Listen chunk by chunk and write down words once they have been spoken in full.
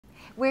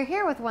We're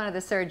here with one of the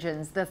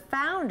surgeons, the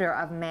founder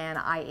of Mann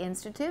Eye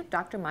Institute,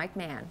 Dr. Mike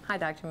Mann. Hi,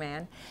 Dr.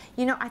 Mann.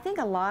 You know, I think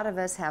a lot of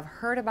us have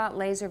heard about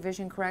laser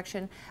vision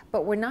correction,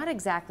 but we're not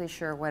exactly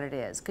sure what it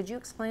is. Could you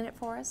explain it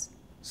for us?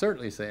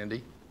 Certainly,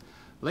 Sandy.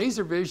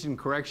 Laser vision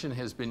correction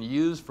has been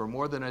used for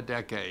more than a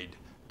decade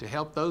to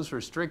help those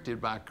restricted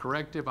by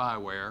corrective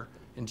eyewear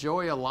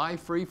enjoy a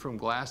life free from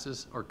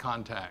glasses or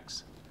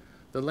contacts.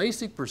 The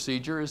LASIK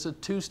procedure is a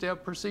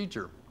two-step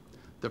procedure.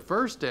 The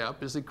first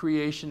step is the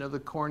creation of the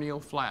corneal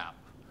flap,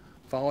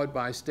 followed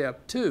by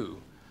step 2,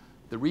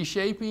 the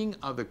reshaping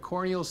of the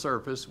corneal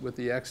surface with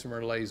the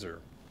excimer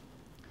laser.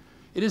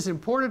 It is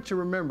important to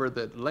remember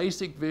that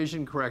LASIK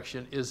vision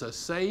correction is a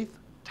safe,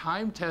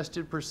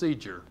 time-tested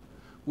procedure.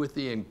 With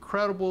the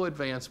incredible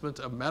advancements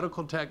of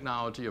medical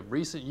technology of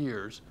recent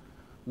years,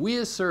 we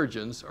as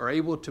surgeons are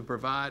able to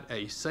provide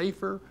a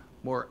safer,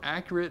 more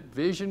accurate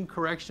vision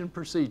correction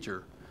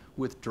procedure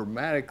with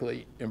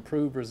dramatically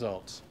improved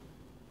results.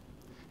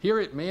 Here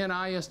at Mann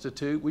Eye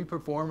Institute, we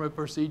perform a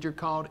procedure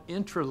called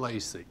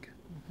IntraLase,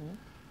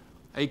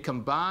 a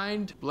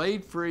combined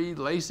blade-free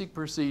LASIK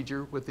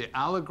procedure with the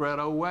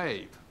Allegretto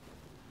wave.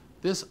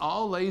 This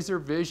all-laser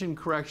vision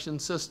correction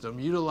system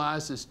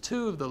utilizes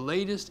two of the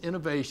latest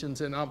innovations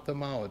in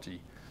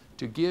ophthalmology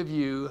to give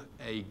you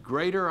a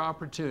greater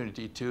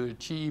opportunity to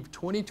achieve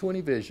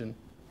 20/20 vision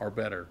or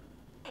better.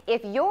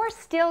 If you're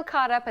still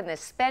caught up in the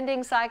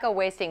spending cycle,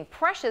 wasting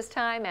precious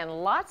time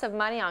and lots of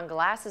money on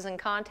glasses and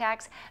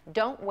contacts,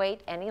 don't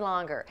wait any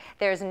longer.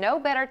 There's no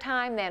better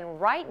time than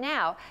right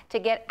now to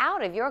get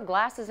out of your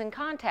glasses and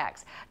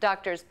contacts.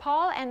 Doctors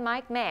Paul and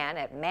Mike Mann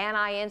at Mann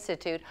Eye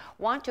Institute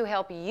want to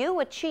help you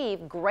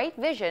achieve great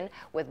vision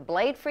with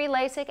blade-free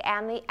LASIK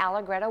and the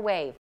Allegretto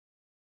wave.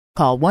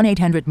 Call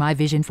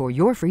 1-800-MY-VISION for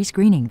your free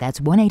screening. That's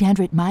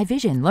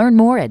 1-800-MY-VISION. Learn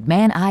more at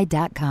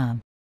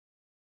manneye.com.